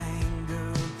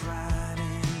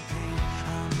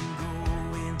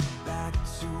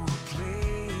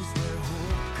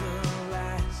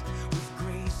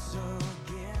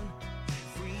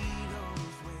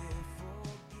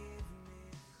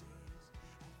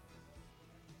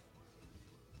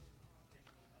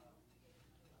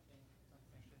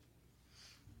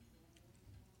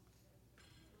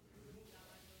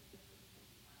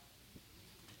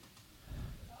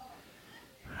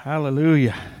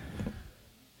Hallelujah.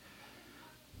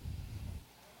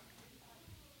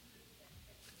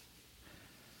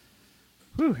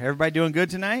 Whew, everybody doing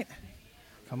good tonight?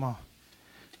 Come on.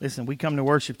 Listen, we come to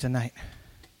worship tonight.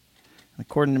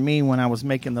 According to me, when I was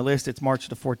making the list, it's March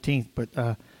the 14th, but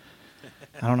I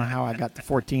don't know how I got the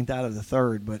 14th out of the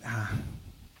 3rd, but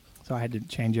so I had to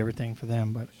change everything for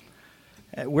them. But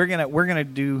we're gonna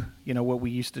do, what we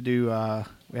used to do.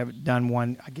 We haven't done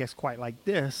one, I guess, quite like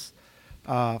this.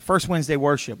 First Wednesday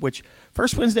worship, which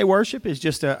First Wednesday worship is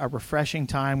just a refreshing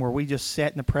time where we just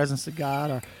sit in the presence of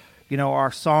God.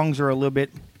 Our songs are a little bit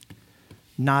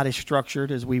not as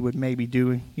structured as we would maybe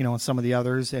do, in some of the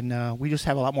others, and we just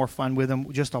have a lot more fun with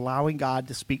them, just allowing God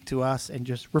to speak to us and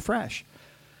just refresh.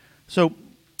 So,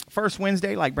 First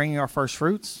Wednesday, like bringing our first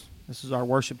fruits. This is our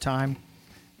worship time.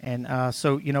 And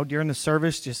so, during the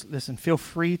service, just listen, feel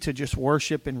free to just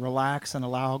worship and relax and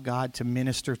allow God to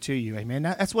minister to you. Amen.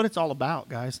 That's what it's all about,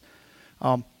 guys.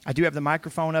 I do have the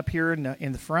microphone up here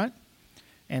in the front.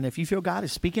 And if you feel God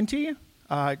is speaking to you,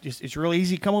 it's real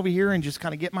easy. Come over here and just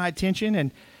kind of get my attention.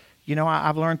 And,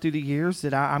 I've learned through the years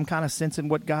that I'm kind of sensing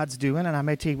what God's doing. And I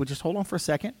may tell you, well, just hold on for a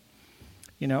second,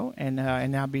 and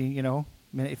now be,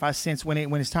 if I sense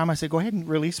when it's time, I say, go ahead and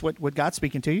release what God's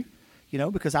speaking to you.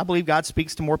 Because I believe God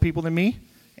speaks to more people than me.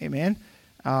 Amen.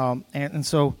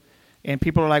 So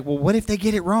people are like, well, what if they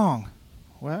get it wrong?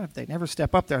 Well, if they never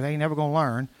step up there, they ain't never going to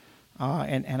learn.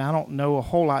 And I don't know a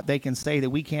whole lot they can say that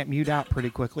we can't mute out pretty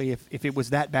quickly if it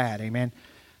was that bad. Amen.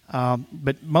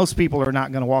 But most people are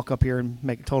not going to walk up here and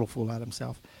make a total fool out of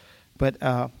themselves. But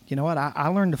you know what? I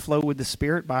learned to flow with the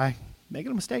Spirit by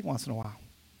making a mistake once in a while.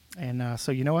 And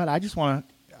so you know what? I just want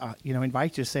to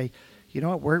invite you to say, you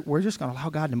know what, we're just going to allow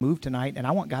God to move tonight, and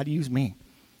I want God to use me.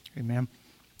 Amen.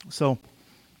 So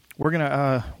we're going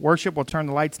to worship. We'll turn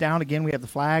the lights down. Again, we have the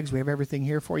flags. We have everything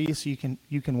here for you so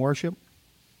you can worship.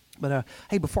 But,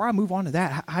 hey, before I move on to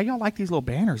that, how y'all like these little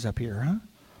banners up here, huh?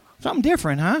 Something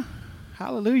different, huh?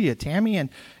 Hallelujah. Tammy and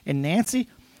Nancy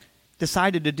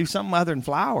decided to do something other than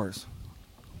flowers.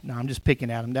 No, I'm just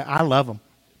picking at them. I love them.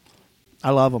 I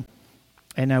love them.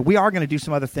 And we are going to do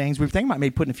some other things. We were thinking about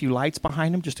maybe putting a few lights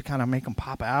behind them just to kind of make them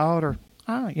pop out, or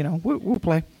we'll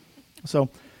play. So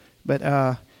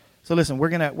listen, we're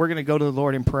gonna go to the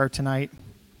Lord in prayer tonight,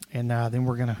 and then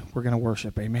we're gonna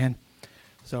worship. Amen.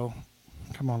 So,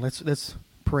 come on, let's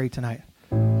pray tonight.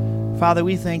 Father,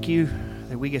 we thank you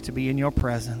that we get to be in your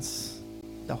presence,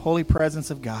 the holy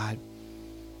presence of God.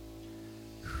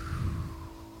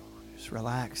 Just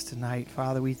relax tonight,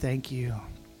 Father. We thank you.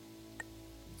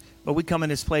 But we come in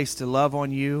this place to love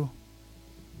on you.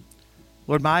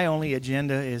 Lord, my only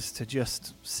agenda is to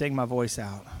just sing my voice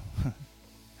out.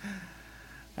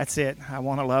 That's it. I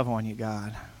want to love on you,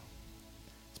 God.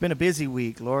 It's been a busy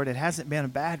week, Lord. It hasn't been a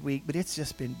bad week, but it's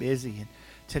just been busy. And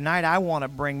tonight I want to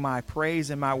bring my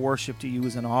praise and my worship to you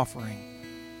as an offering.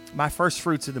 My first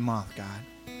fruits of the month, God.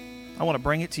 I want to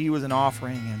bring it to you as an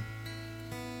offering. And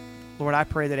Lord, I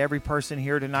pray that every person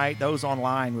here tonight, those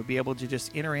online, would be able to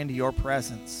just enter into your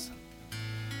presence.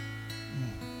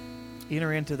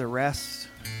 Enter into the rest,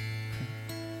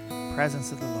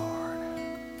 presence of the Lord.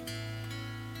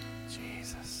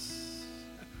 Jesus.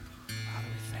 Father,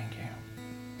 we thank you.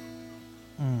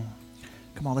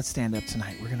 Come on, let's stand up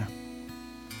tonight. We're going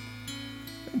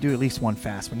to do at least one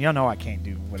fast one. Y'all know I can't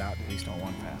do without at least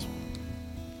one fast one.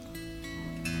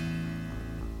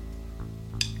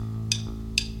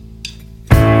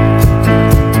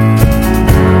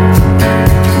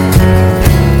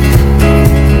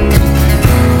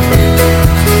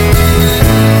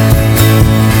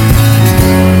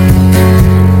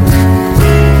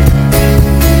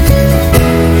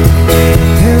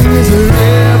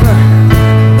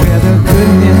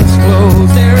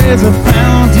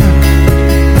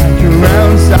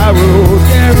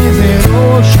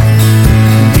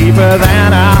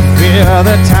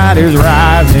 The tide is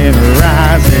rising,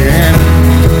 rising.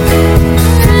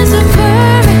 There's a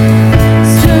current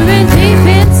stirring deep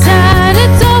inside.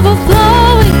 It's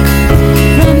overflowing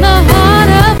from the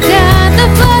heart of God. The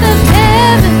flood of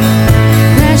heaven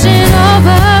crashing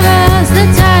over us. The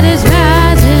tide is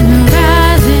rising,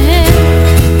 rising.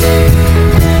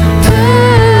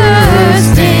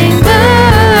 Bursting,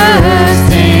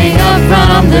 bursting up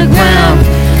from the ground.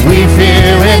 We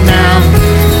feel it now.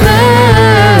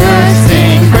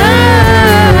 Bursting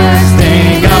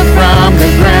up from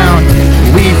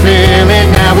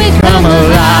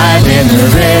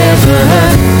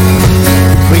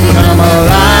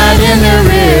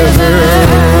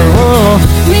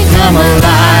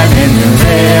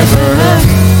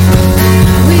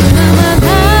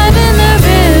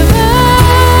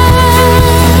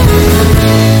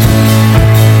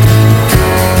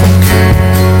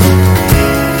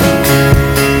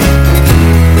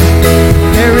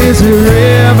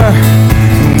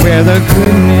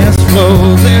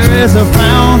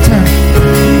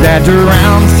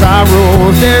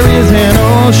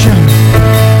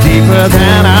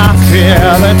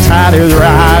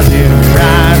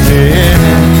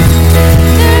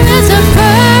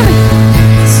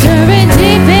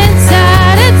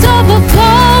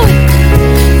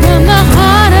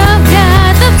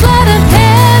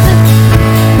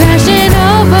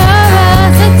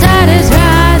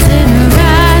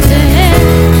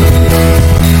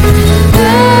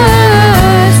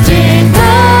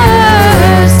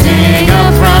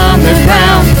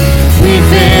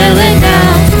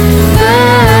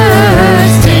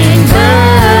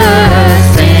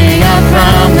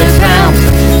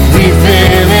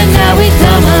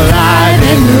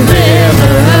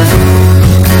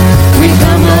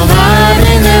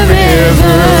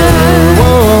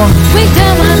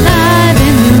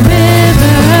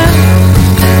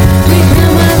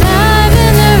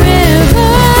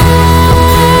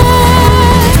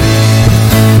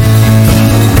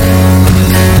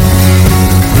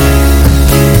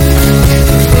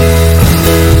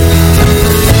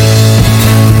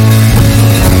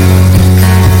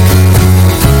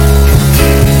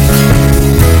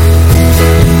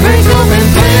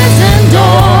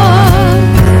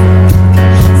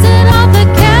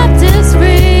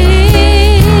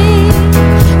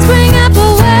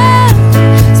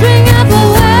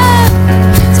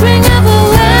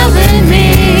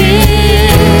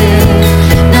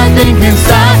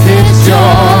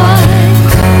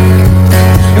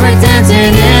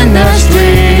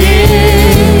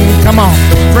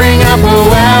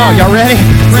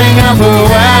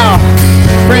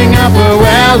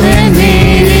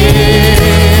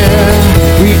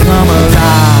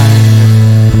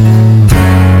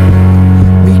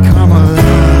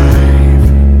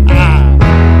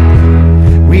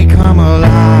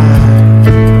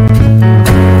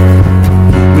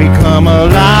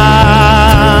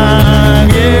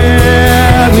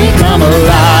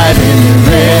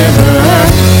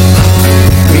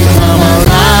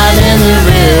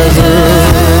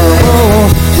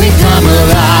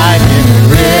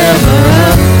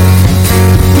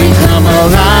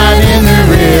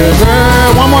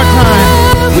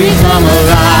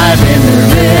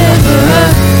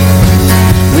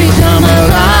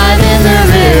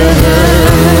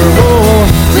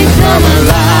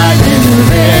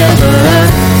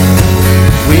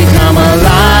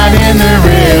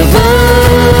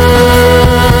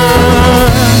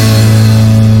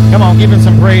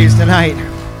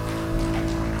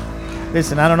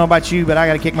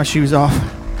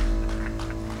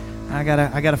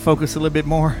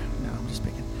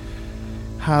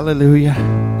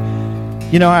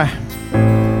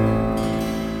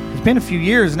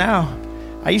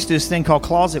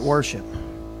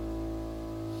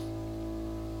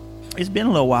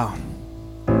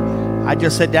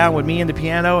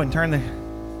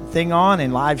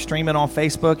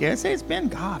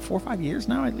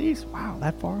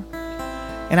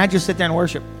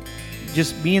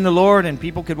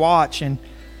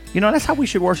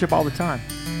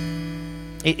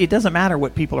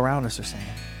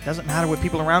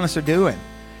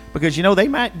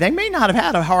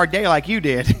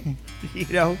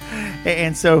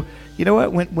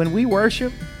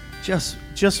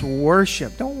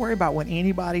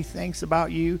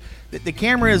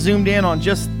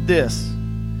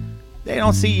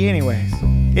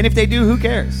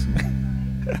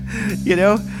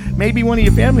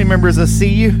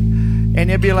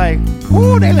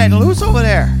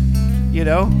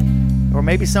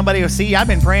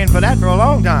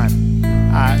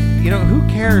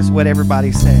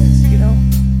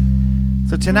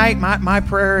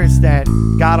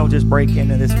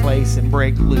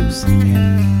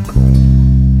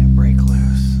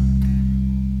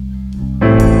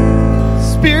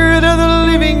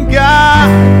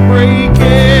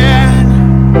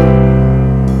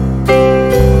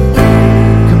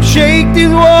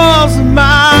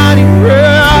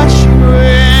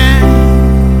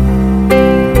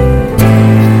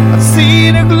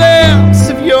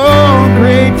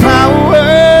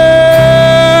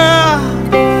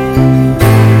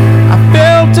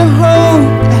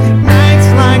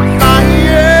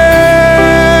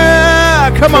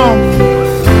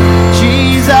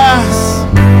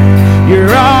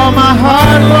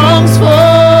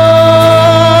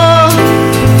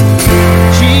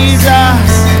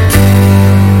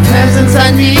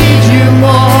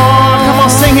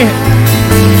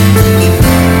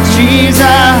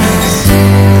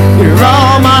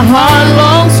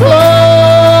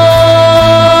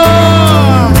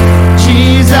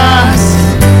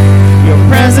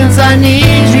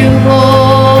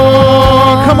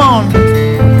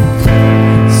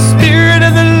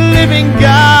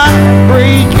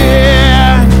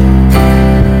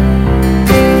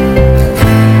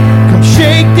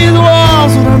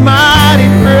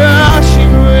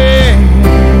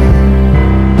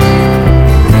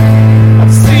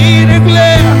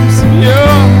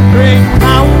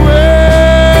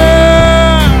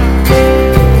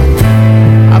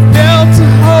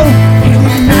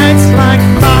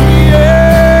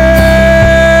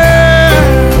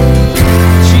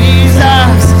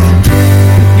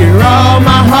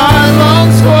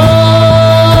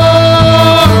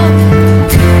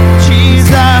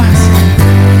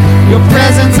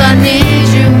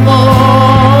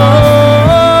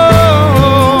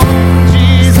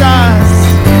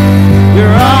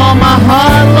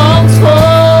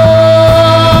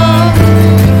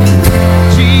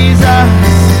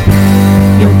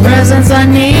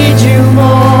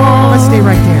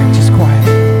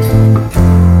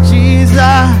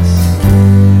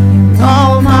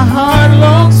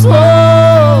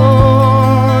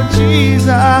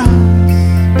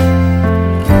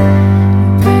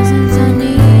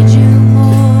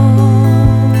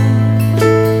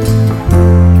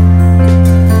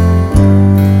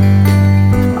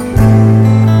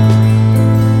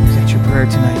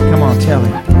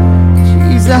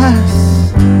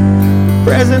Jesus,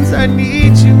 presence, I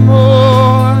need you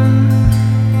more.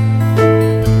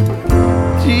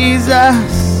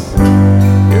 Jesus,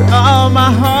 you're all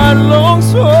my heart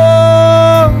longs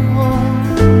for.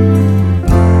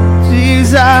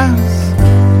 Jesus,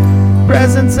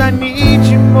 presence, I need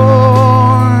you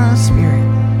more.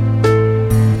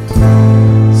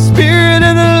 Spirit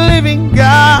of the living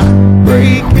God,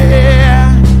 break it.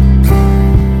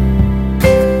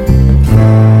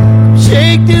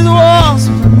 Shake these walls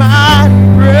of my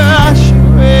rush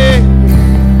away.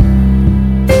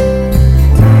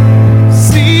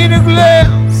 See the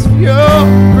glimpse of your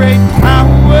great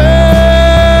power.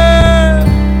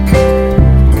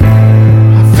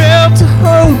 I felt a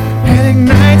hope that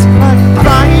ignites my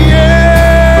fire.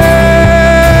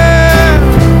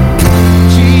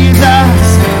 Jesus,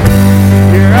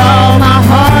 you're all my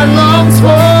heart longs for.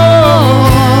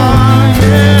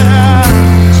 Yeah,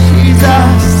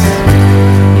 Jesus,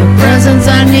 presence, I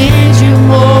need you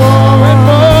more and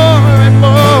more and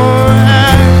more.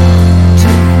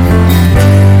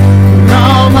 And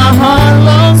all my heart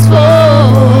longs for.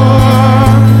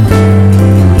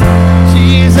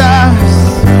 Jesus,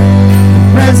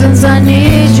 presence, I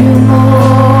need you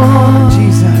more.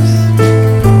 Jesus,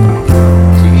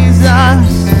 Jesus,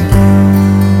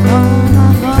 all my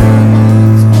heart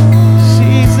longs for.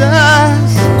 Jesus.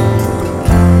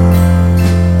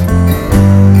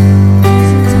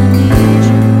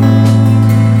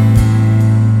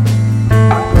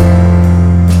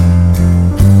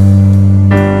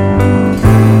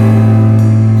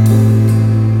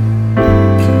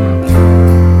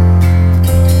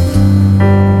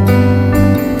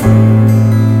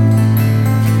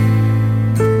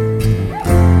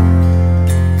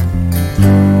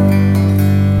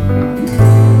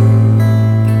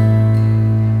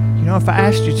 If I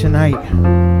asked you tonight,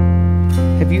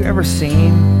 have you ever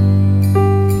seen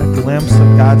a glimpse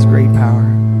of God's great power?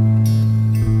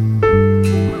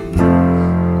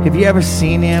 Have you ever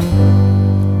seen Him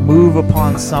move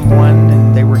upon someone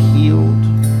and they were healed,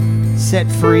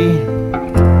 set free?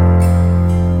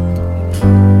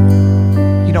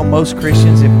 You know, most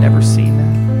Christians have never seen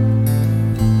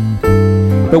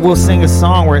that. But we'll sing a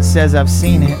song where it says, I've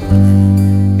seen it.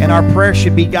 And our prayer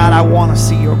should be, God, I want to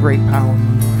see your great power move.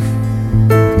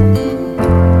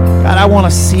 God, I want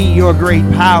to see your great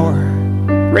power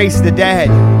raise the dead,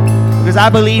 because I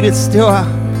believe it's still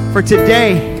for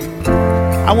today.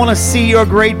 I want to see your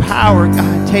great power,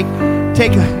 God. Take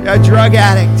a drug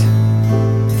addict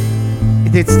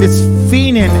that's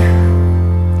fiending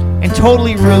and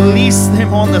totally release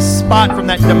them on the spot from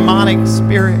that demonic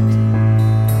spirit.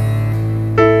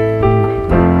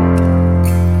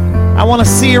 I want to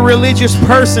see a religious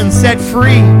person set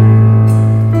free.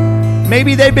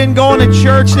 Maybe they've been going to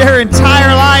church their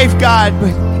entire life, God,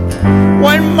 but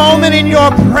one moment in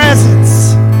your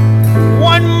presence,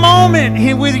 one moment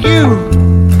with you,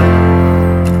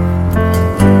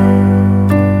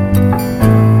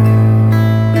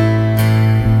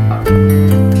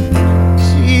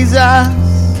 Jesus,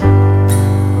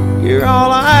 you're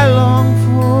all I long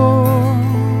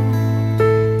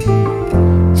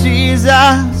for. Jesus,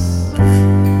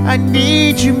 I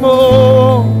need you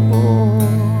more.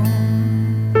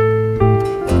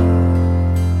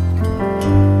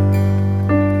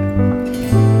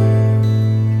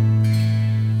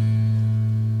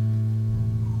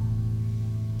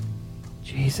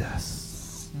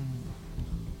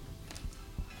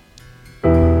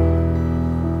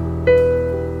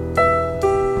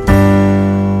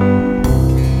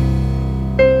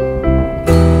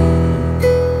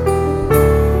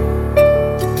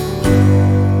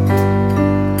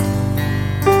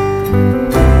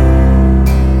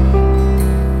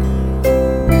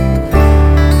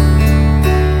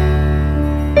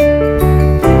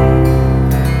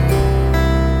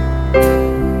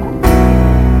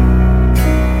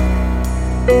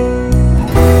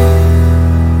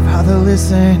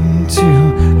 Listen to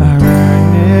our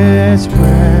earnest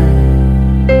prayer.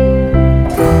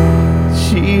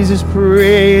 Jesus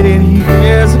prayed it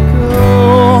years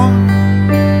ago,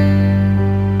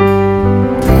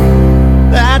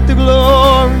 that the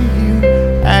glory you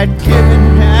had given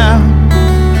down,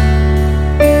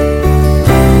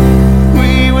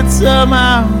 we would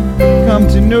somehow come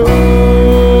to know.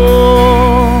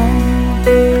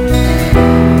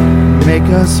 Make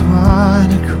us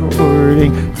one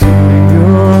according to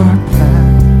your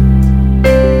plan,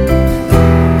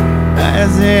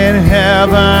 as in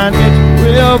heaven it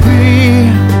will be.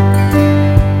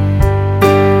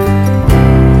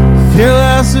 Fill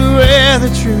us with the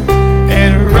truth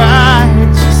and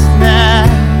righteousness.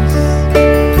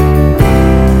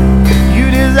 You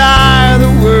desire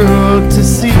the word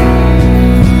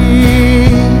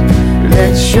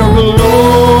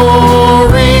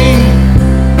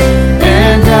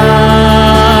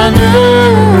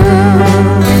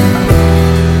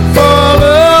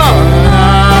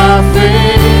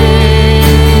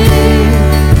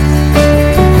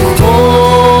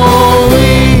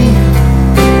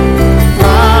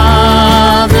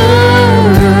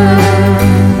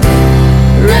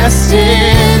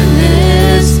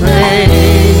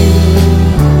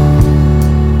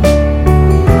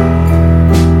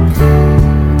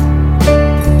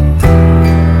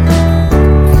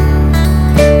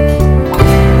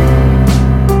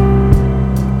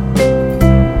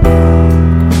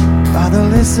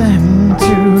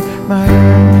my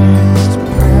earnest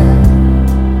prayer.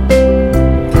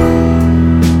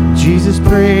 Jesus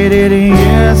prayed it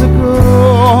years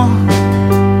ago,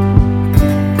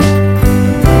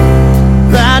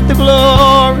 that the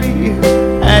glory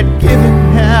had given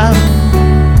him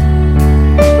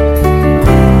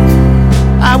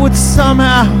I would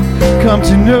somehow come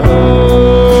to know.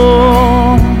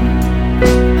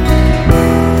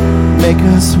 Make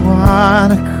us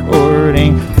one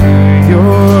according to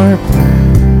your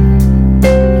plan,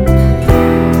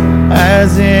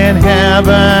 as in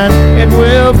heaven it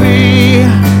will be.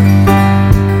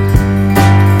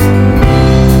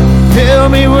 Fill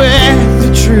me with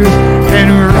the truth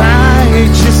and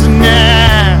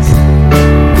righteousness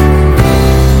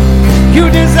you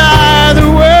desire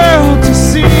the world to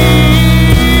see.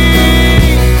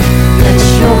 Let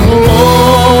your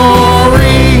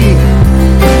glory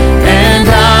and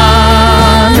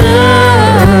honor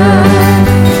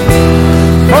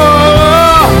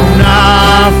on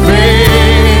our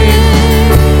faith.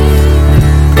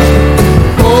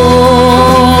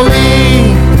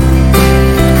 Holy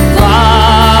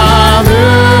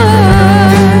Father,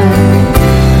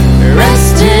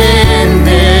 rest in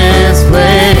this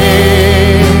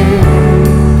place.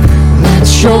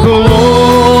 Let your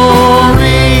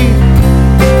glory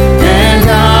and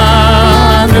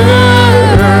honor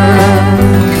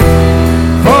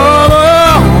fall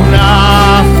on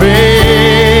our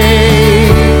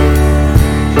faith.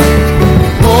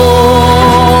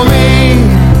 Holy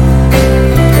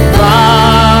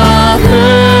Father,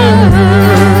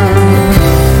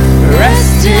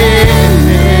 rest in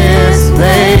this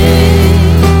place.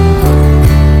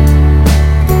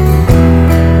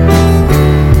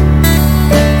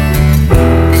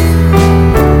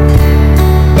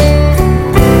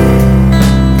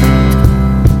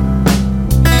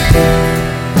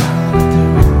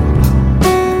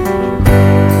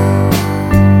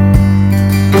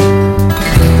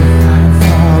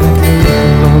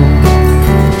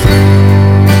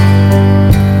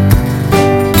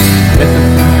 Let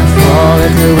the fire fall,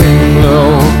 let the wind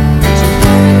blow.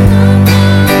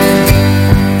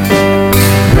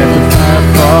 Let the fire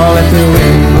fall, let the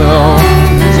wind blow.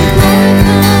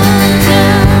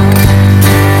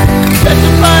 Let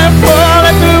the fire fall,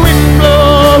 let the wind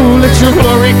blow. Let your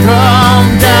glory come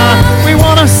down. We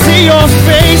want to see your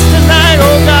face tonight,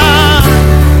 oh God.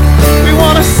 We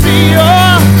want to see your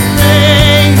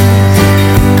face.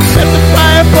 Let the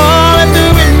fire fall, let the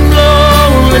wind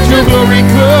blow. Let your glory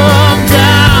come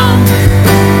down.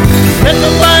 Let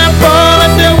the fire fall,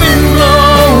 let the wind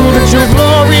blow. Let your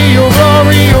glory, your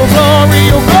glory, your glory,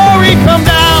 your glory come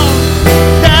down,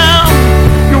 down.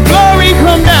 Your glory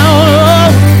come down, oh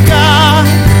God.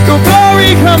 Your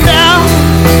glory come down,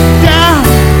 down.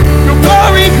 Your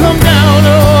glory come down,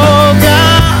 oh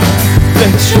God.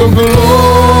 Let your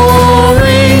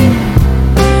glory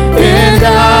and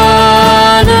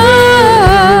honor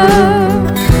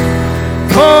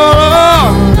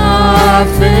on our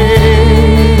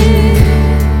faith.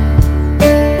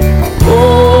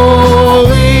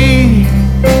 Holy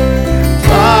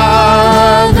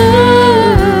Father,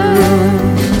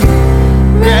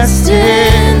 rest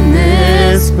in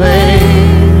this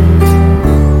place.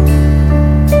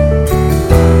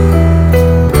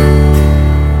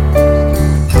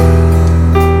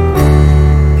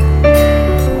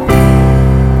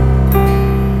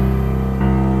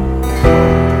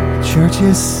 Church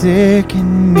is sick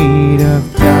in need of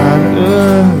God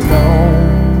alone.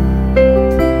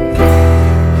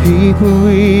 People,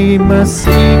 we must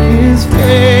seek His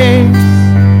face.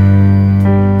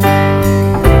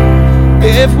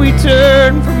 If we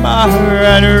turn from our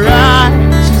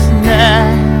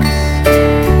unrighteousness,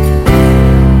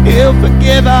 He'll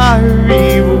forgive our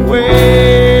evil ways.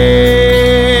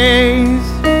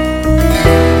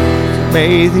 So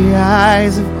may the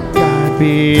eyes of God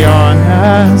be on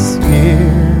us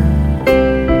here.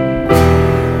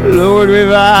 Lord,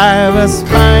 revive us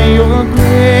by your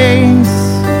grace.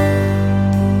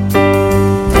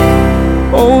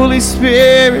 Holy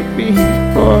Spirit, be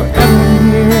forever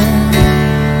near.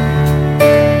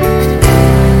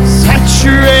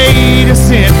 Saturate us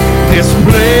in this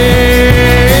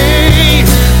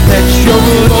place. Let your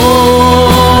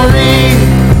glory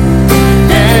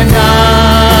and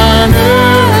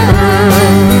honor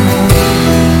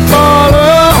fall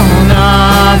on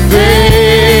our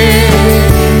faith.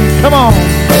 Come on.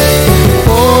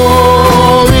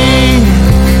 Holy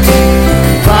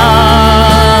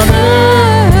Father,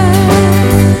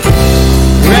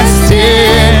 rest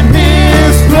in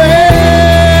this place.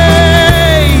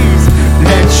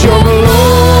 Let your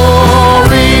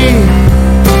glory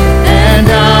and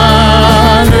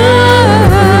honor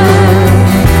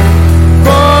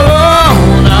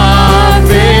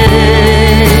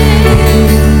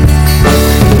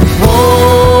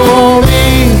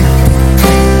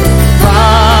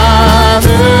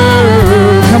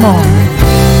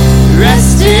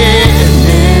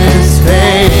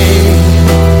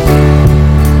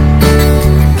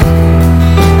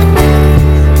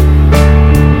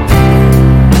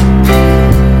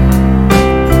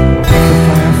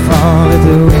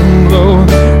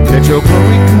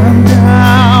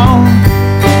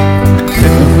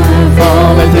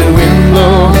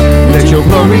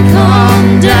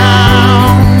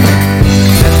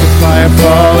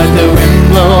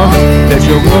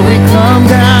glory come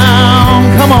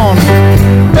down. Come on.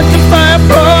 Let the fire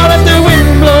fall, let the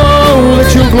wind blow.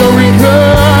 Let your glory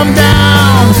come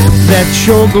down. Let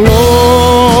your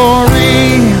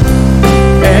glory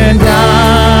and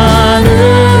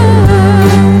honor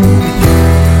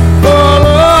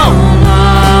follow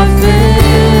my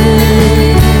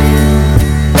faith.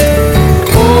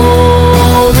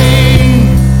 Holy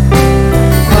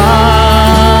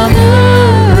Father,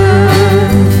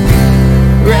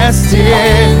 rest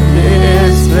in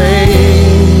this place.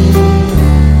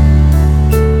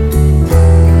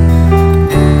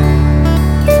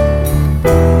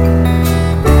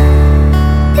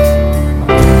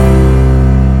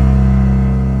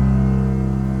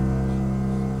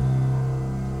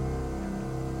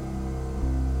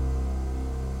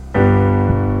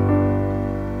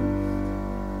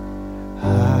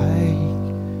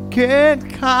 Can't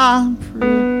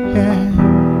comprehend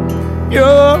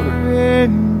your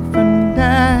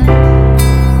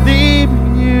infinitely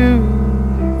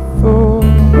beautiful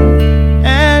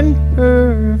and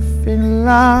perfect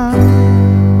love.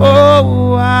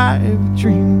 Oh, I've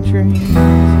dreamed dreams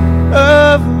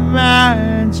of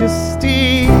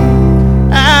majesty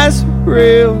as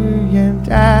brilliant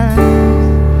as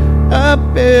a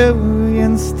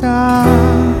billion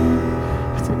stars.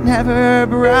 Never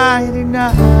bright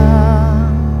enough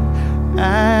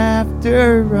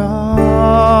after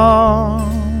all.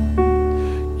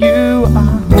 You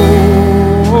are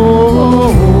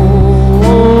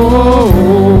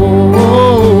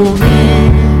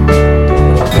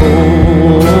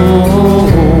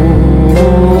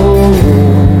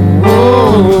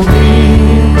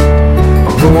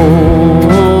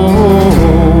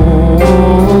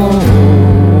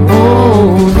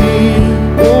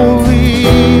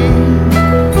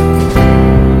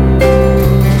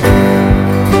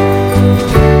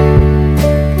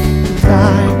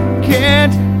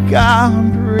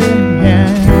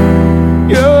comprehend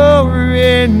your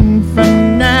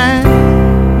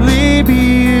infinitely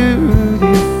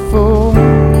beautiful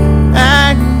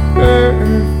and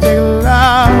perfect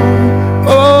love.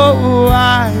 Oh,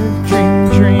 I've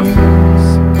dreamed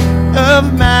dreams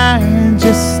of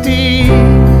majesty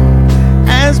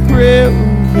as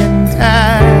brilliant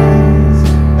as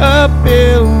a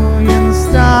billion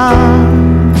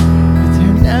stars, but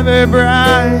they're never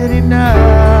bright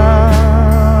enough.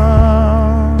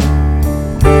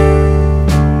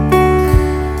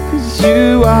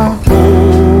 You are holy.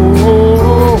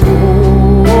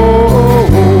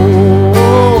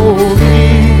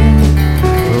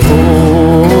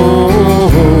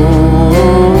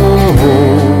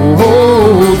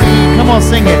 Come on,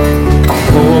 sing it.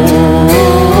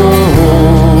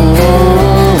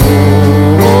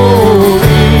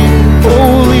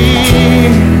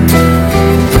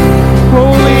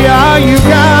 Holy are you,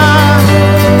 God.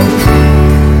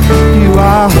 You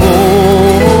are holy.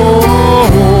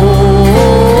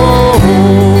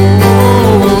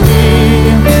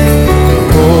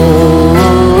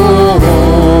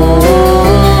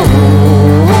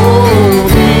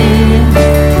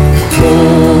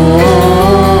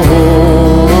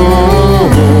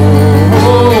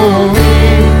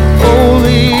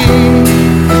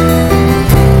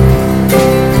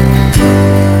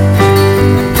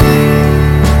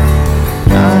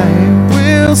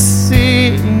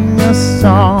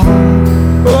 Song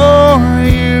for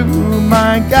you,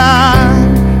 my God,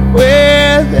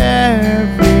 with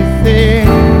everything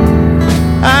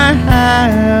I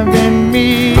have in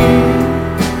me,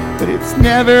 but it's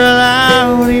never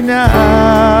loud enough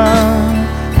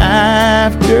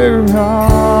after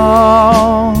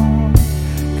all,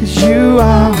 'cause you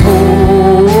are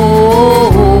holy.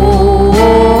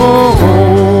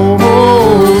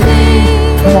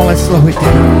 Come on, let's slow it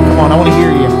down. Come on, I want to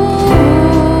hear you.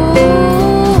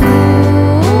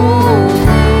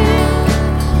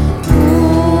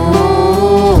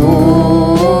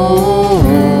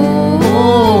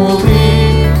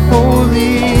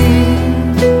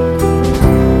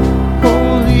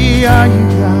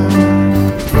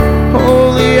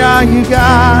 You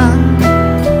God,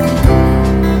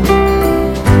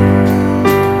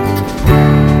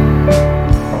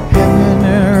 heaven and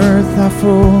earth are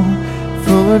full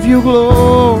of your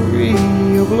glory,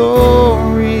 your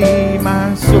glory.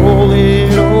 My soul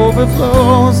it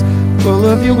overflows, full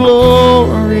of your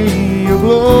glory, your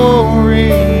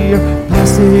glory.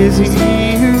 Blessed is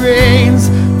He who reigns,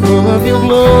 full of your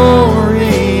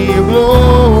glory, your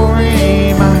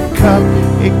glory. My cup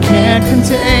it can't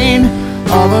contain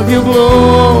all of your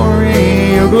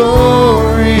glory, your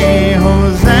glory.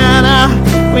 Hosanna,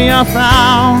 we are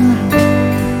found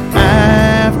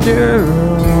after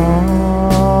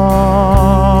all.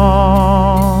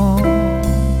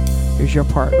 Here's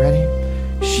your part.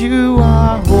 Ready? You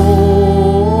are holy.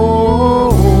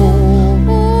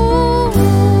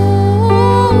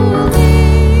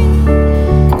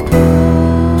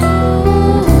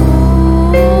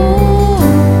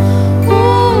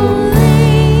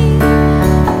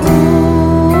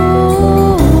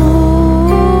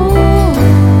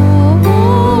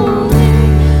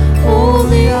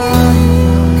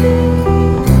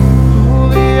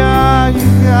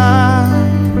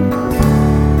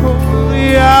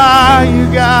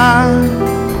 God,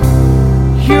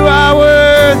 you are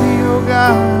worthy, oh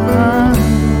God.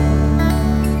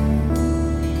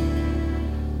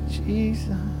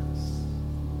 Jesus.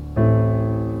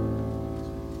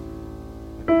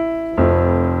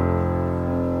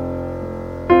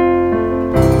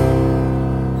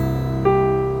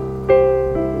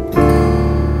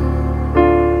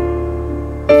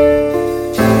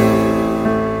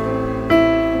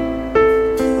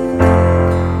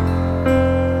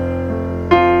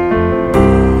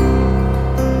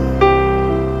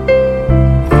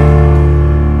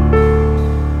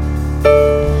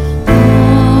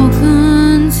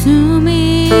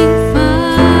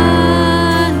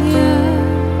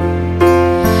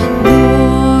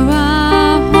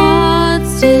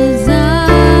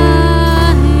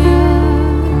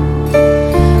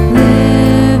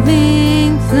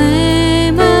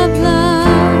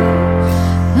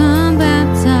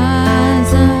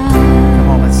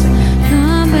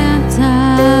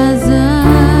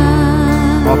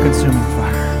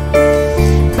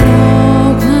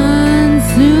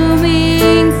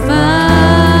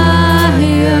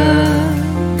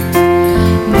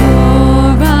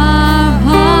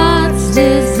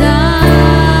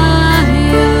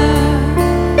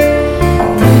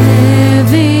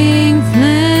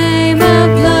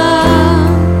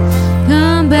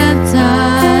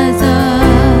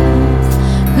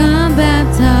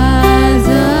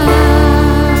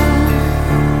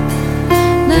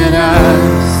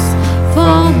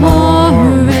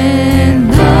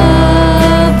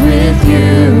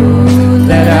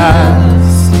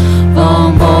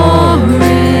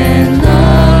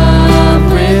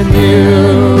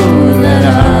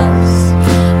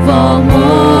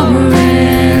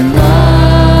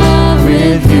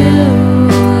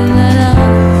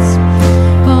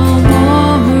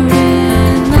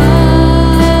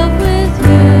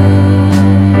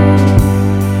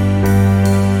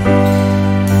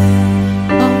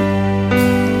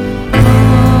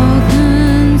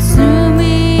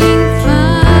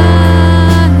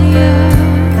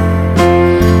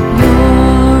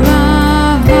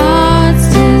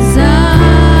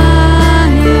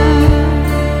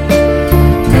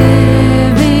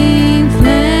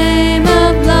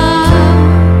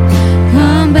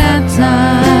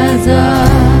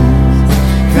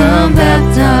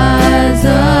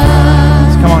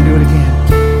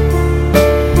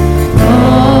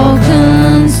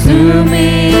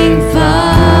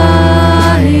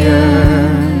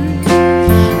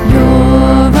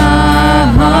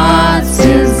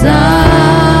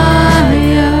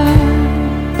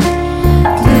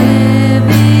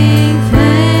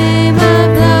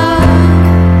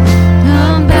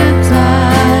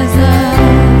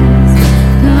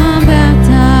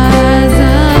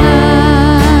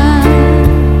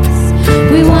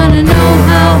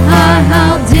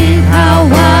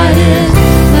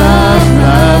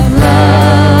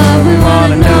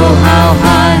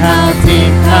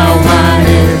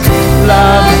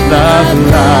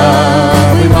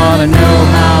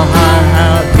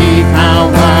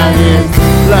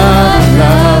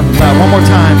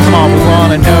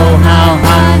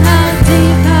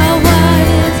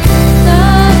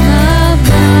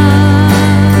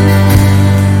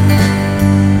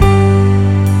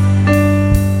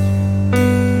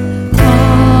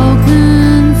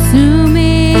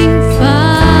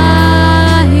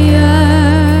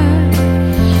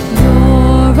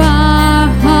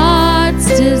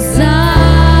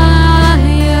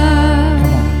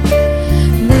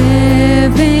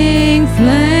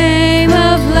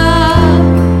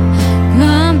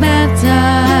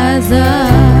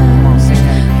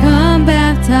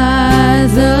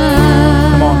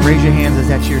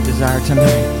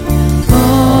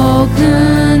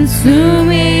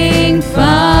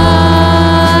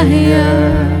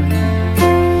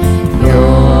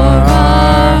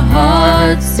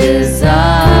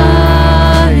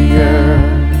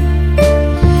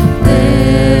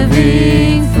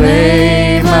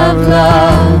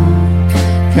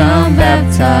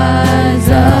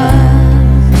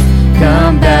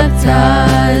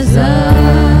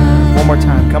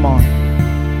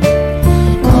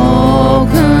 All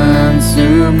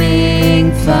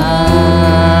consuming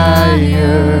fire.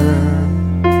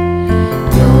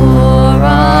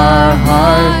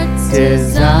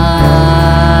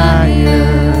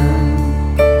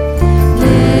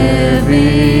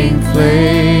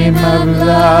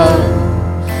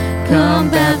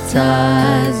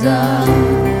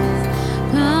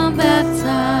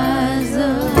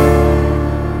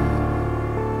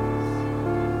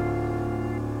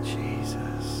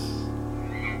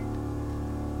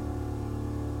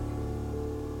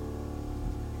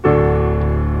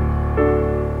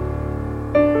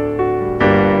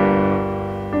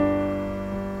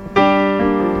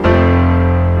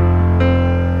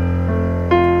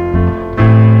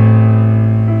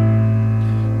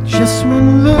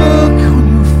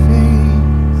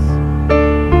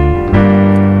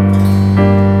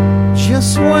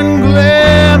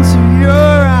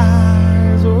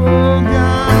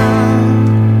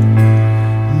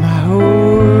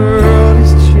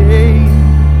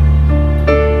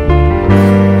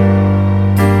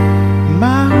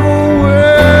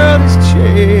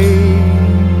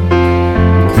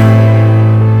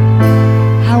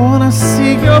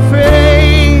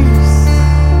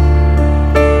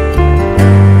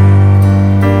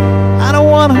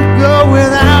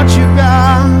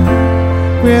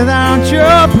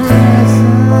 your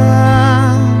presence,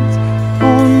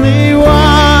 only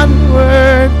one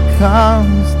word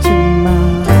comes to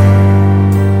mind.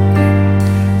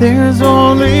 There's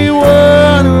only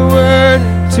one word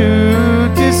to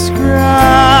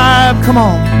describe. Come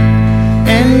on.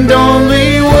 And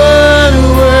only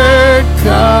one word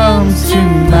comes to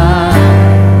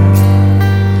mind.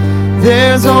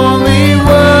 There's only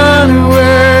one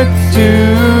word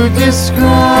to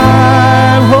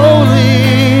describe.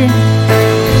 Holy,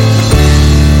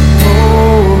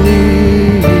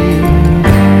 holy,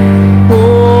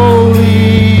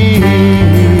 holy,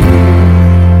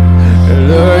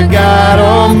 Lord God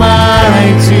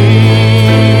Almighty.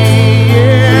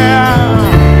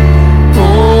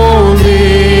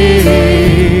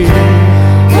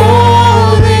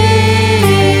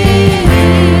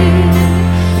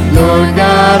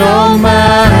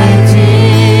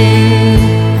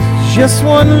 Just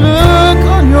one look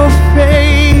on your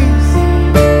face,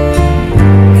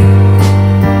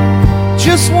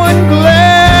 just one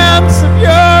glance of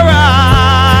your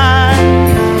eyes,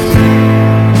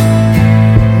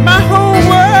 my whole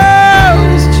world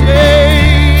is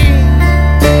changed.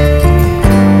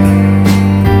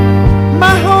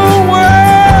 My whole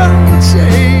world is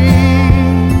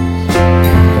changed.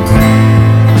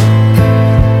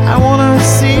 I want to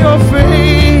see your face.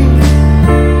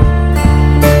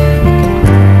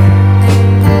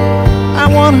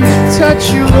 Touch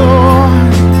you,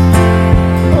 Lord.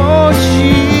 Oh,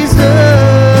 Jesus.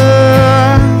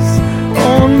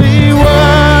 Only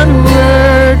one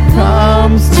word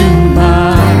comes to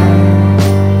mind.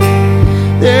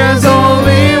 There's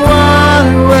only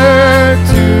one word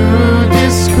to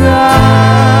describe,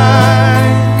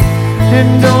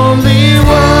 and only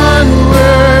one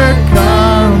word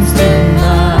comes to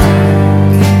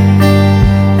mind.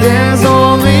 There's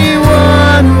only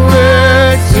one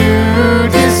word to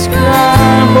describe.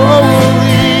 Holy,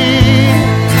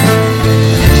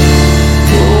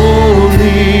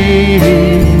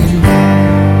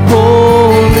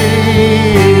 holy,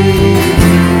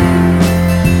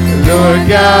 Lord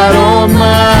God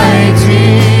Almighty.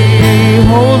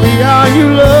 Holy are you,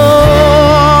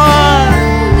 Lord.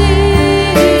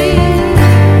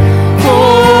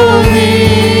 Holy,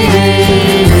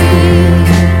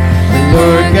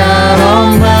 Lord God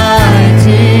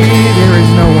Almighty. There is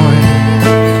no one.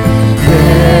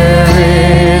 There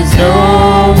is no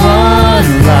one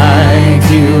like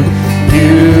you.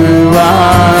 You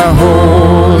are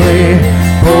holy,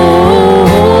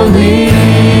 holy.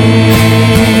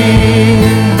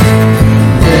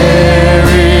 There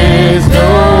is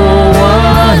no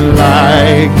one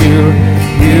like you.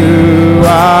 You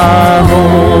are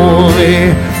holy,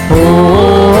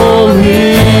 holy.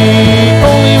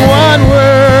 Only one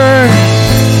word.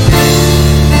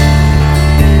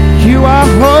 You are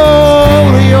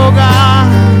holy, oh God.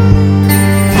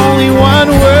 Only one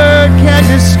word can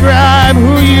describe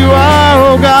who you are,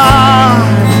 oh God.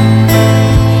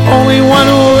 Only one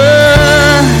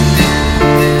word.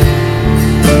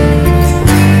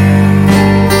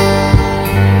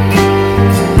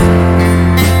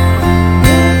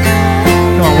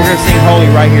 Come on, we're going to sing holy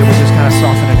right here. We'll just kind of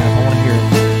soften it up. I want to hear it.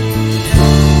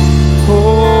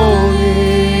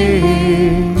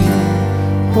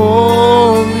 Holy,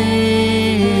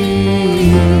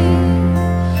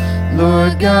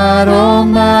 Lord God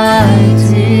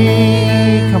Almighty.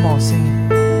 Come on, sing it.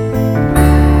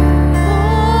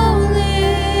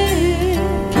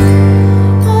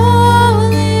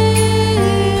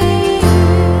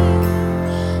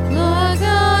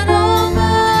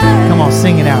 Come on,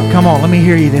 sing it out. Come on, let me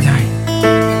hear you tonight.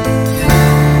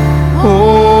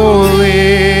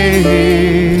 Holy,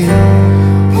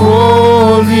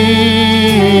 holy,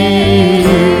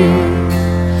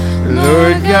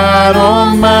 Lord God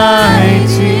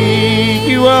Almighty.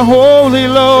 You are holy,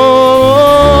 Lord.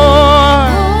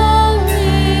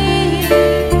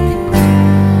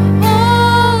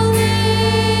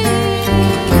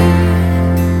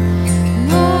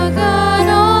 Lord God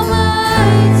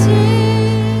Almighty.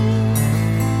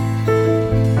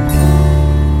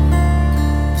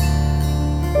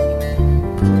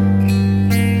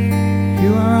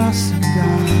 You are awesome,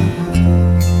 God.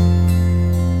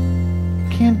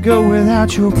 Can't go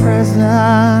without your presence.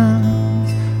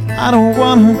 I don't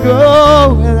want to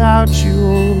go without you,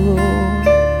 oh Lord.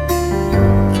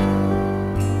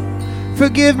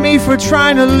 Forgive me for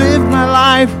trying to live my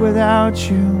life without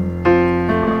you.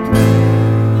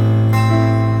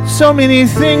 So many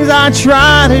things I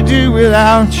try to do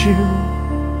without you.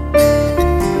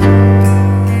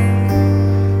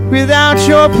 Without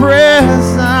your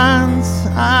presence,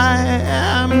 I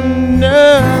am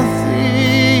nothing.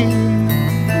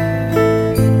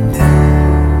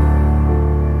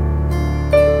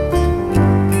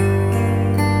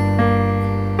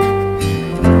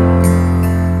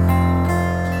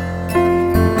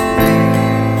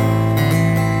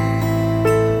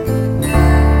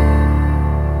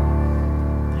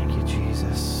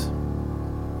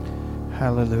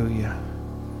 Hallelujah.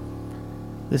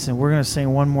 Listen, we're going to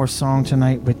sing one more song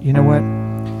tonight, but you know what?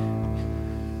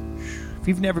 If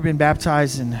you've never been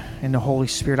baptized in the Holy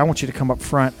Spirit, I want you to come up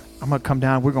front. I'm going to come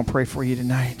down. We're going to pray for you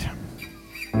tonight.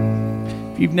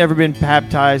 If you've never been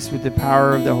baptized with the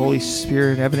power of the Holy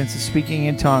Spirit, evidence of speaking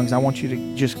in tongues, I want you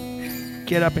to just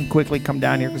get up and quickly come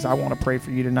down here because I want to pray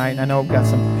for you tonight. And I know I've got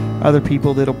some other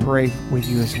people that'll pray with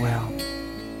you as well.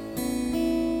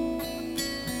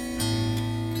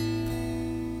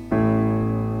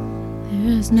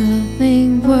 There's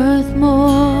nothing worth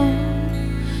more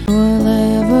will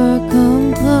ever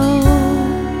come close.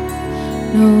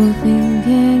 Nothing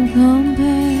can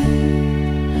compare.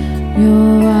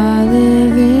 You're our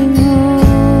living hope.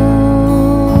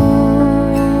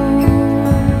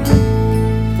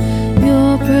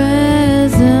 Your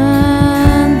presence,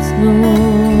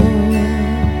 Lord.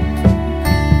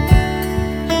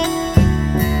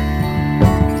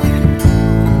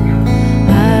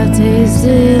 I've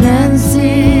tasted and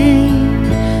seen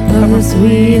of the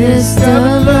sweetest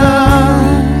of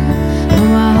love,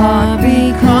 when my heart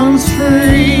becomes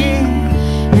free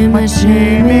and my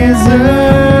shame is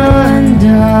undone.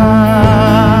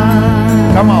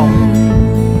 Come on.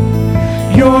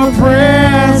 Your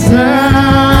presence,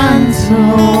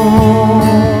 Lord.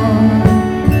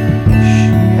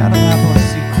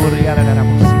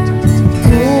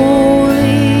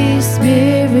 Holy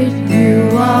Spirit, you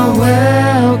are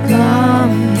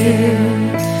welcome here.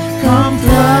 Come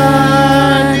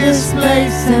flood this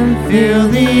place and fill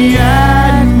the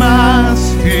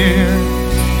atmosphere.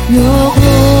 Your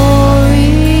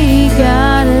glory,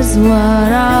 God, is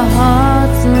what our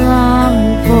hearts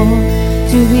long for,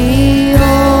 to be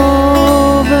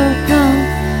overcome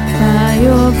by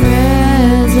your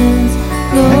presence,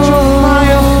 Lord. Let your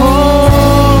fire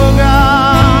fall,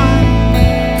 God.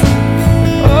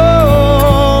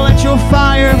 Oh, let your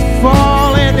fire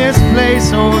fall in this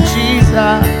place, oh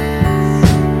Jesus.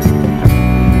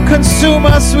 Consume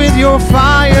us with your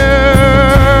fire.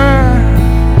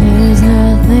 There's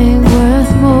nothing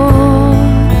worth more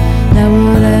that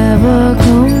will ever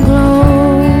come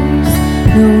close.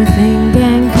 Nothing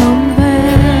can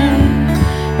compare.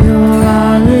 You're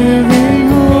our living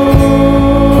hope.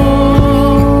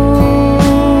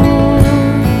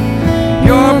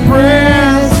 Your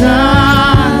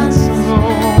presence,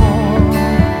 Lord.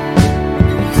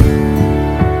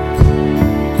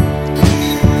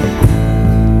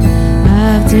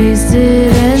 I've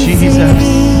tasted and Jesus.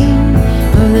 seen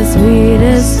of the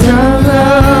sweetest of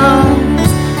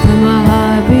loves, when my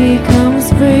heart becomes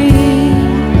free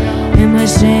and my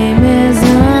shame is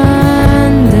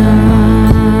undone.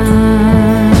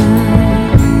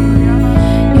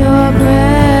 Your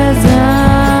presence,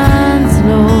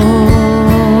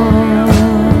 Lord.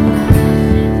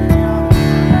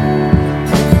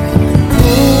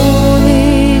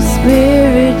 Holy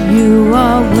Spirit, you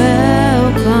are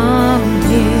welcome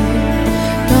here.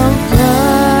 Come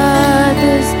flood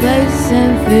this place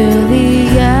and fill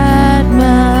the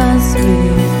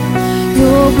atmosphere.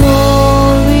 Your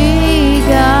glory,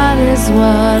 God, is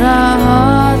what our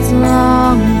hearts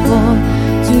long for,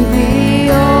 to be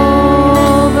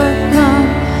overcome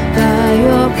by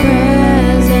your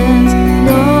presence,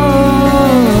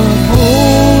 Lord.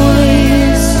 Holy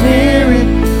Spirit,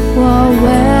 you are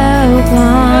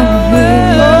welcome here.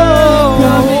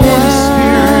 Come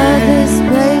flood this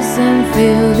place and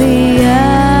fill the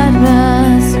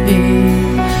atmosphere.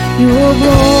 Your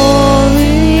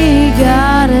glory,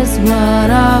 God, is what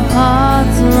our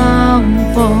hearts long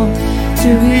for, to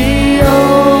be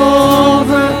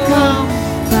overcome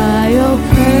by your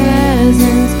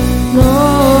presence,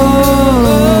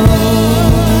 Lord.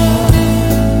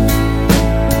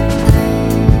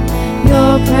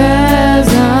 Your presence,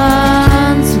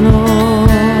 Lord.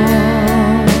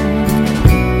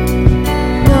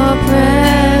 Your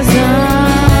presence.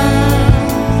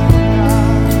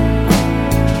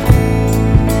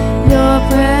 Your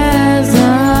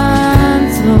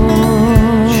presence,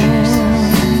 Lord.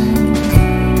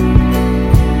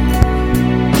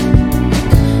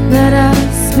 Let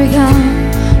us become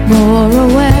more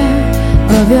aware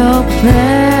of your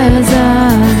presence.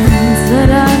 Let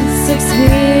us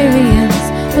experience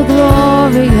the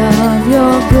glory of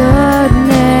your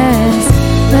goodness.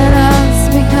 Let us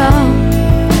become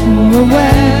more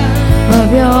aware of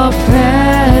your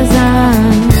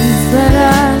presence. Let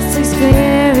us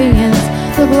experience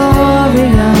the glory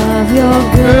of your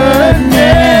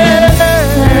goodness.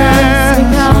 Let us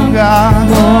become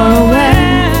more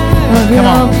aware of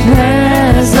your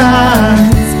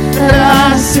presence. Let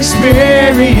us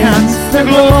experience the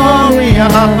glory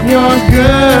of your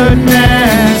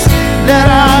goodness. Let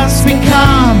us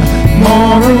become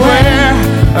more aware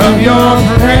of your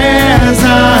presence.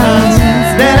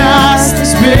 Let us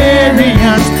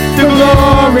experience the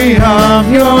glory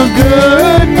of your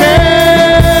goodness.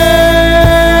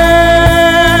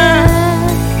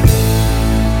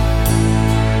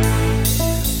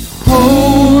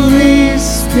 Holy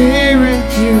Spirit,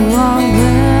 You are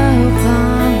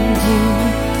welcome here.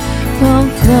 Come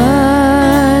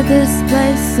flood this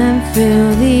place and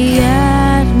fill the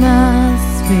atmosphere.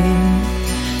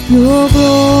 Your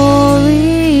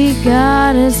glory,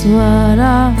 God, is what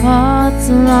our hearts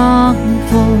long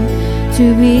for.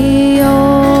 To be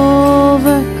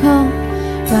overcome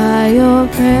by your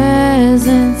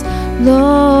presence,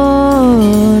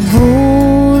 Lord.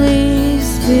 Holy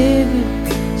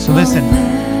Spirit. So listen,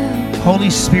 Holy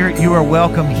Spirit, you are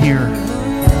welcome here.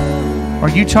 Are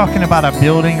you talking about a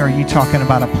building or are you talking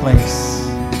about a place?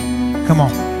 Come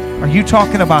on. Are you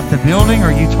talking about the building or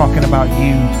are you talking about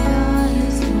you?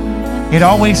 It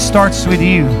always starts with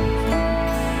you.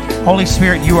 Holy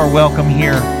Spirit, you are welcome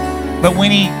here. But when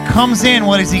he comes in,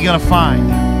 what is he going to find?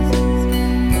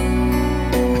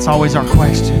 That's always our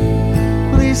question.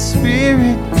 Holy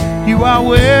Spirit, you are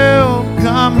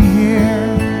welcome here.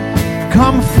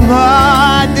 Come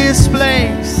flood this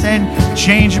place and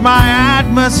change my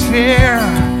atmosphere.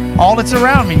 All that's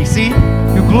around me, you see?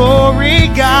 Your glory,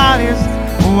 God, is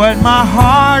what my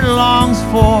heart longs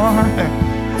for.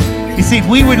 You see, if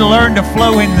we would learn to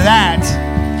flow in that,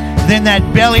 then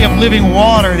that belly of living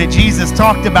water that Jesus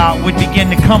talked about would begin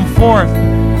to come forth.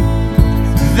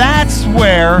 That's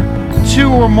where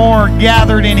two or more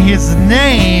gathered in his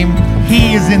name,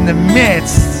 he is in the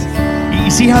midst. You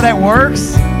see how that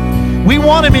works? We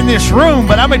want him in this room,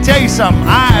 but I'm going to tell you something.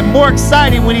 I'm more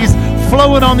excited when he's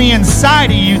flowing on the inside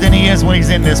of you than he is when he's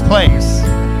in this place.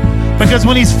 Because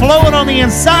when he's flowing on the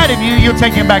inside of you, you'll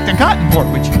take him back to Cottonport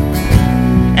with you.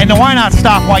 And then why not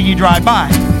stop while you drive by?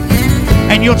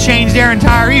 And you'll change their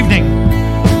entire evening.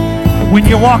 When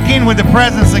you walk in with the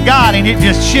presence of God and it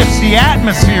just shifts the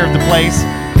atmosphere of the place,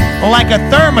 like a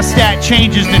thermostat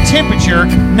changes the temperature,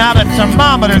 not a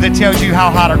thermometer that tells you how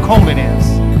hot or cold it is.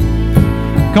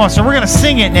 Come on, so we're going to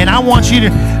sing it, and I want you to,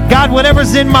 God,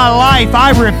 whatever's in my life,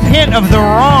 I repent of the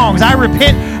wrongs. I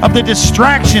repent of the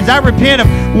distractions. I repent of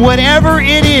whatever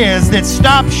it is that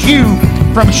stops you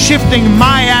from shifting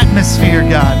my atmosphere,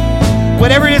 God.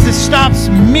 Whatever it is that stops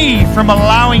me from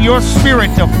allowing your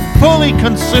spirit to fully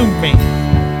consume me.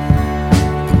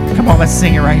 Come on, let's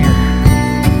sing it right here.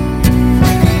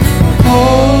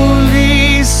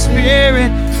 Holy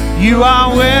Spirit, you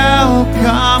are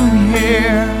welcome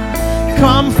here.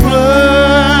 Come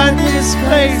flood this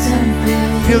place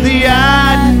and fill the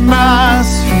atmosphere.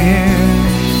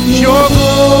 Your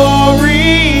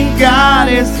glory, God,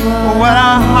 is what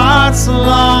our hearts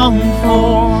long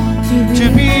for. To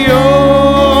be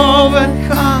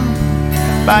overcome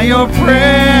by your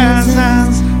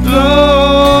presence,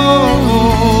 Lord.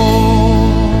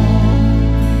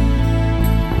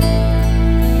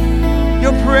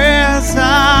 Your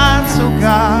presence, oh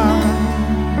God.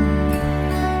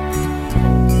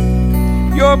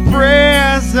 Your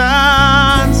presence,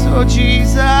 oh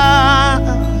Jesus.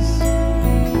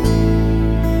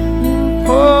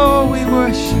 Oh, we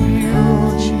worship you,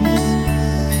 oh Jesus.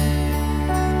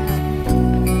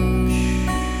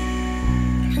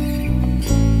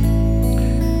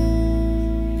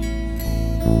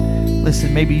 Listen,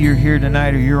 maybe you're here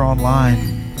tonight or you're online,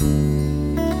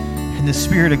 and the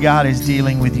Spirit of God is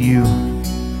dealing with you.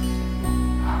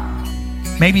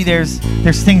 Maybe there's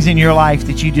things in your life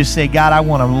that you just say, God, I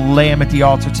want to lay them at the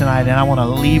altar tonight, and I want to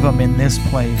leave them in this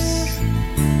place.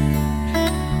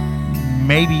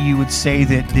 Maybe you would say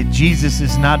that Jesus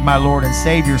is not my Lord and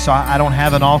Savior, so I don't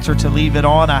have an altar to leave it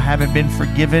on. I haven't been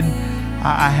forgiven.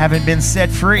 I haven't been set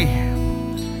free.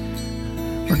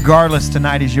 Regardless,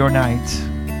 tonight is your night.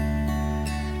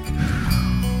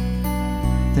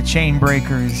 The chain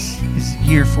breaker is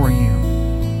here for you.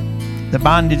 The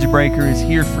bondage breaker is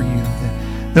here for you.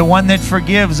 The one that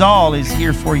forgives all is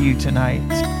here for you tonight.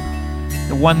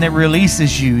 The one that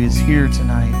releases you is here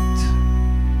tonight.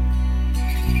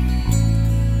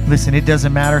 Listen, it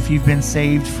doesn't matter if you've been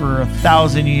saved for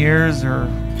 1,000 years or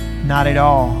not at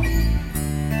all.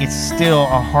 It's still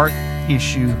a heart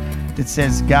issue that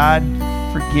says, God,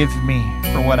 forgive me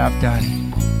for what I've done.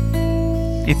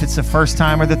 If it's the first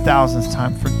time or the 1,000th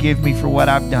time, forgive me for what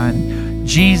I've done.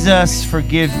 Jesus,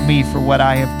 forgive me for what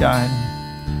I have done.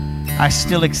 I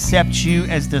still accept you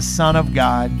as the Son of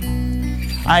God.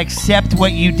 I accept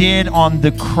what you did on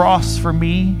the cross for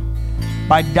me,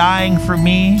 by dying for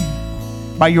me,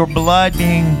 by your blood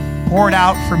being poured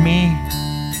out for me.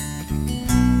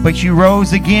 But you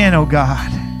rose again, oh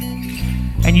God.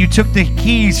 And you took the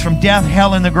keys from death,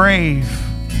 hell, and the grave.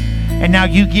 And now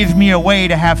you give me a way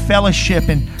to have fellowship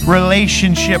and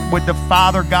relationship with the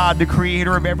Father God, the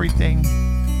creator of everything.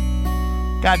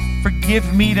 God,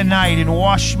 forgive me tonight and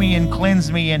wash me and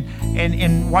cleanse me.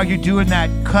 And while you're doing that,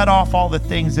 cut off all the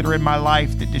things that are in my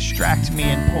life that distract me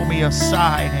and pull me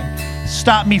aside and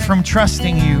stop me from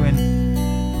trusting you and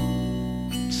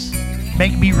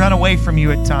make me run away from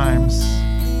you at times.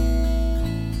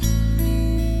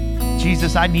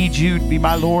 Jesus, I need you to be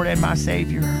my Lord and my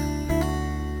Savior.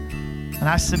 And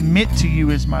I submit to you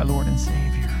as my Lord and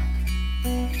Savior.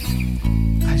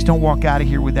 I just don't walk out of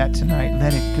here with that tonight.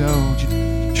 Let it go.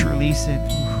 Just release it.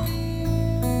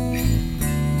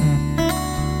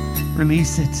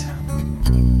 Release it.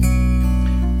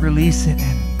 Release it.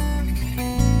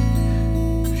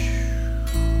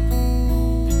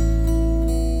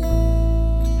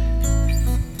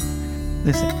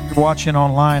 Listen, if you're watching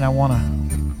online,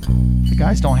 the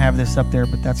guys don't have this up there,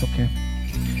 but that's okay.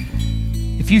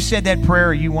 If you said that prayer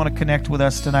or you want to connect with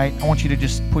us tonight, I want you to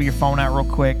just pull your phone out real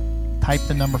quick. Type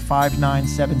the number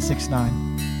 59769.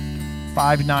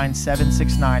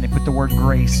 59769 and put the word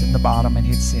grace in the bottom and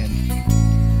hit send.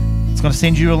 It's going to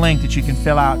send you a link that you can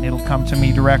fill out and it'll come to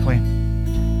me directly.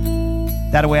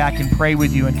 That way I can pray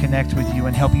with you and connect with you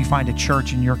and help you find a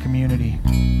church in your community.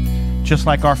 Just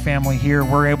like our family here,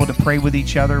 we're able to pray with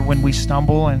each other when we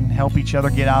stumble and help each other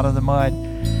get out of the mud.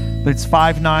 But it's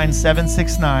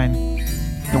 59769,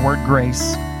 the word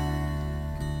grace,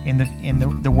 in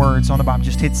the words on the bottom.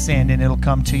 Just hit send and it'll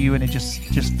come to you, and it just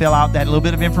fill out that little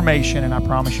bit of information, and I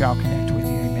promise you I'll connect with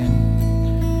you. Amen.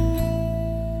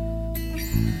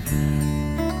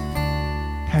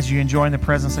 As you enjoying the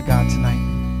presence of God tonight.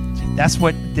 That's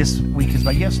what this week is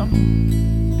about. You have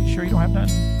something? Are you sure you don't have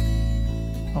nothing?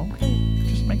 Okay,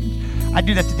 just making. I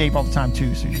do that to Dave all the time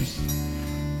too. So just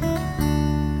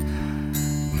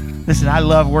listen. I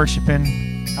love worshiping.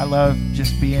 I love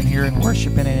just being here and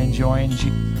worshiping and enjoying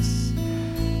Jesus.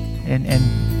 And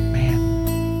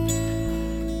man,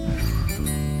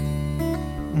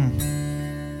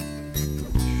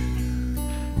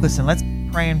 listen. Let's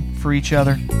keep praying for each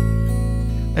other.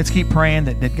 Let's keep praying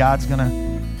that God's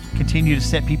gonna continue to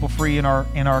set people free in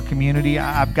our community.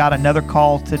 I've got another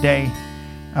call today.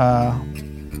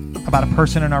 About a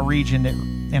person in our region,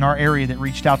 in our area, that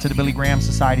reached out to the Billy Graham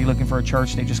Society looking for a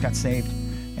church. They just got saved.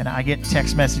 And I get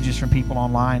text messages from people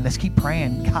online. Let's keep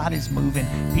praying. God is moving.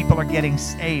 People are getting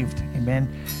saved. Amen.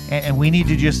 And we need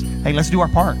to just, hey, let's do our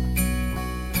part.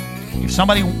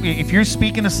 If you're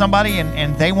speaking to somebody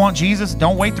and they want Jesus,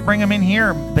 don't wait to bring them in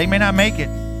here. They may not make it.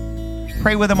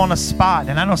 Pray with them on the spot.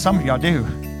 And I know some of y'all do.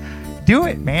 Do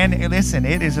it, man. Listen,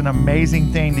 it is an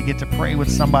amazing thing to get to pray with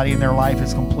somebody and their life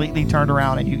is completely turned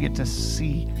around and you get to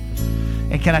see.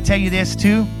 And can I tell you this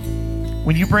too?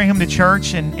 When you bring them to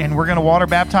church and we're going to water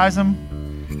baptize them,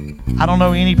 I don't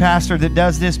know any pastor that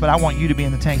does this, but I want you to be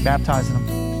in the tank baptizing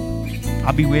them.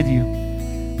 I'll be with you.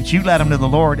 But you let them to the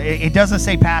Lord. It doesn't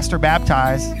say pastor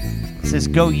baptize. It says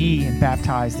go ye and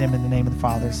baptize them in the name of the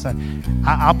Father. So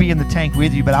I'll be in the tank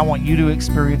with you, but I want you to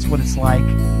experience what it's like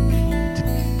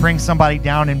bring somebody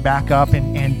down and back up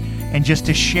and just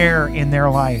to share in their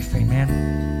life.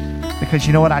 Amen. Because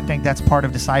you know what? I think that's part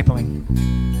of discipling.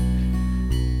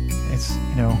 It's,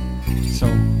 so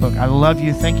look, I love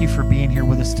you. Thank you for being here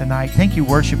with us tonight. Thank you,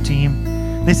 worship team.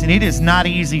 Listen, it is not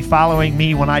easy following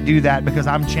me when I do that because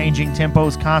I'm changing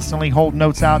tempos constantly, hold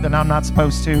notes out that I'm not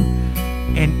supposed to.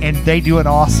 And they do an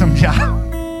awesome job.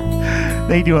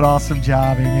 They do an awesome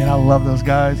job. Amen. I love those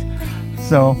guys.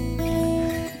 So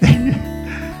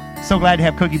glad to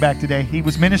have Cookie back today. He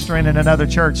was ministering in another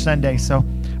church Sunday, so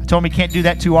I told him he can't do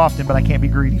that too often, but I can't be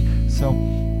greedy. So,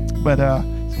 but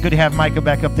it's good to have Micah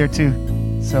back up there too.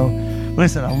 So,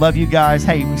 listen, I love you guys.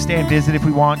 Hey, we stay and visit if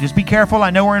we want. Just be careful.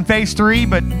 I know we're in phase 3,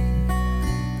 but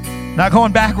not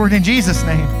going backward in Jesus'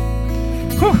 name.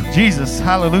 Whew, Jesus,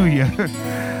 hallelujah.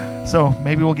 So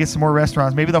maybe we'll get some more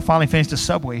restaurants. Maybe they'll finally finish the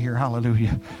Subway here.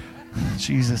 Hallelujah.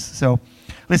 Jesus. So,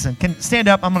 listen, can stand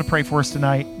up. I'm going to pray for us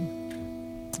tonight.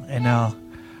 And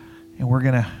we're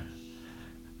gonna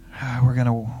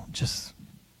just,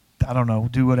 I don't know,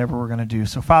 do whatever we're gonna do.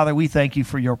 So Father, we thank you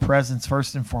for your presence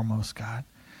first and foremost, God.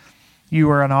 You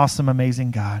are an awesome,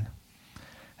 amazing God.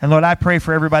 And Lord, I pray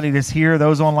for everybody that's here,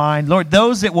 those online, Lord,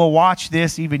 those that will watch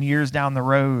this even years down the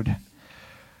road.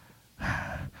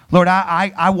 Lord,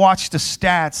 I watch the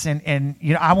stats and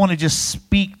I want to just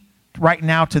speak right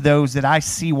now to those that I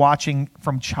see watching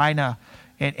from China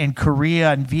and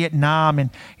Korea and Vietnam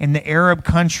and the Arab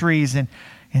countries and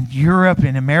Europe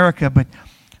and America, but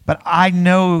I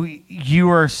know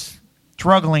you are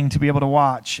struggling to be able to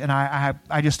watch, and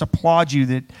I just applaud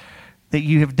you that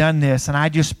you have done this. And I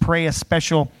just pray a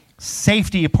special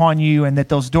safety upon you, and that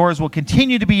those doors will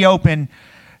continue to be open,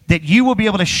 that you will be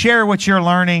able to share what you're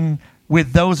learning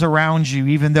with those around you,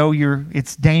 even though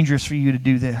it's dangerous for you to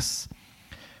do this.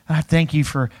 And I thank you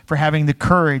for having the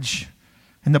courage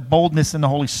and the boldness in the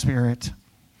Holy Spirit.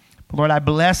 But Lord, I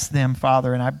bless them,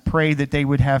 Father, and I pray that they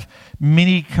would have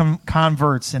many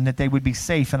converts and that they would be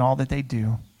safe in all that they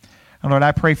do. And Lord,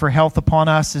 I pray for health upon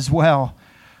us as well.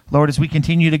 Lord, as we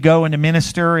continue to go and to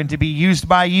minister and to be used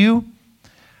by you.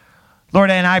 Lord,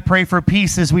 and I pray for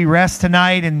peace as we rest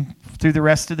tonight and through the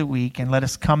rest of the week. And let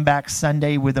us come back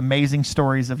Sunday with amazing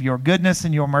stories of your goodness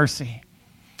and your mercy.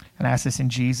 And I ask this in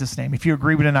Jesus' name. If you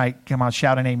agree with tonight, come on,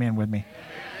 shout an amen with me.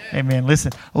 Amen.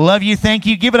 Listen, love you. Thank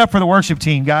you. Give it up for the worship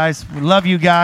team, guys. We love you guys.